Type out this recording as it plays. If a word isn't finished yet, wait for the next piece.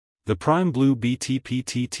The PRYME BLU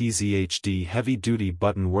BT-PTT-Z-HD heavy-duty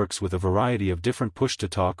button works with a variety of different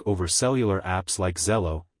push-to-talk over cellular apps like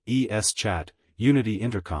Zello, Chat, Unity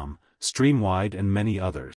Intercom, StreamWide and many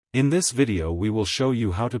others. In this video we will show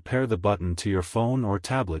you how to pair the button to your phone or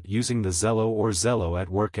tablet using the Zello or Zello at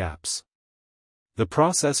Work apps. The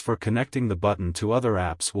process for connecting the button to other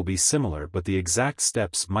apps will be similar, but the exact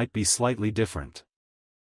steps might be slightly different.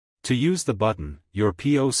 To use the button, your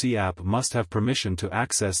POC app must have permission to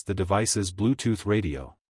access the device's Bluetooth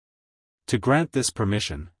radio. To grant this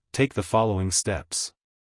permission, take the following steps.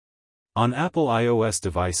 On Apple iOS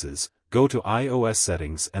devices, go to iOS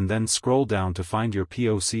settings and then scroll down to find your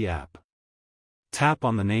POC app. Tap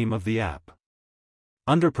on the name of the app.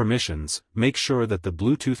 Under Permissions, make sure that the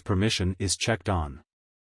Bluetooth permission is checked on.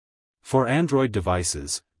 For Android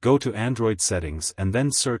devices, go to Android settings and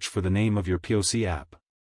then search for the name of your POC app.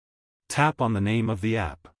 Tap on the name of the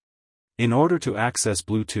app. In order to access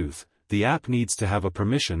Bluetooth, the app needs to have a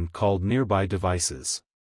permission called Nearby Devices.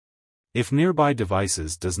 If Nearby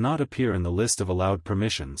Devices does not appear in the list of allowed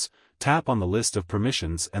permissions, tap on the list of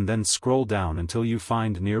permissions and then scroll down until you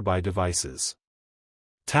find Nearby Devices.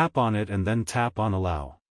 Tap on it and then tap on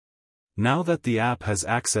Allow. Now that the app has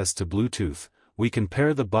access to Bluetooth, we can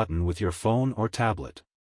pair the button with your phone or tablet.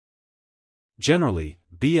 Generally,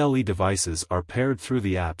 BLE devices are paired through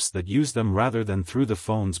the apps that use them rather than through the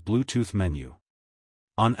phone's Bluetooth menu.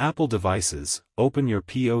 On Apple devices, open your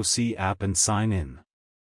POC app and sign in.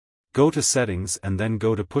 Go to Settings and then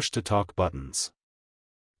go to Push-to-Talk buttons.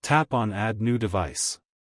 Tap on Add New Device.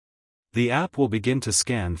 The app will begin to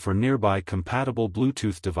scan for nearby compatible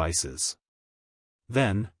Bluetooth devices.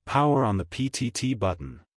 Then, power on the PTT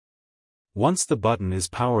button. Once the button is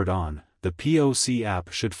powered on, the POC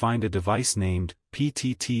app should find a device named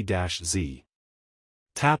PTT-Z.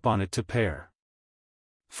 Tap on it to pair.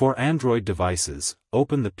 For Android devices,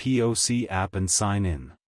 open the POC app and sign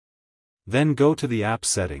in. Then go to the app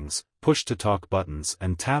settings, push-to-talk buttons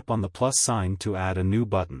and tap on the plus sign to add a new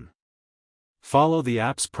button. Follow the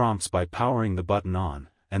app's prompts by powering the button on,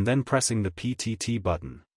 and then pressing the PTT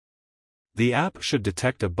button. The app should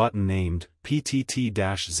detect a button named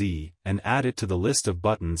PTT-Z and add it to the list of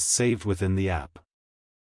buttons saved within the app.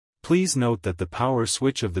 Please note that the power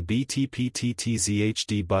switch of the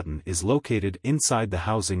BT-PTT-Z-HD button is located inside the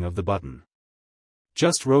housing of the button.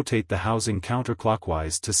 Just rotate the housing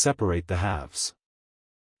counterclockwise to separate the halves.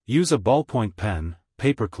 Use a ballpoint pen,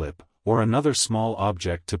 paperclip, or another small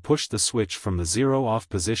object to push the switch from the 0 off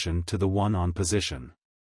position to the 1 on position.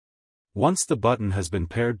 Once the button has been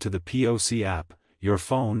paired to the POC app, your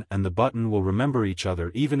phone and the button will remember each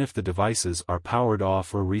other even if the devices are powered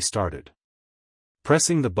off or restarted.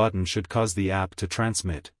 Pressing the button should cause the app to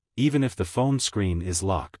transmit, even if the phone screen is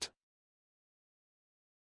locked.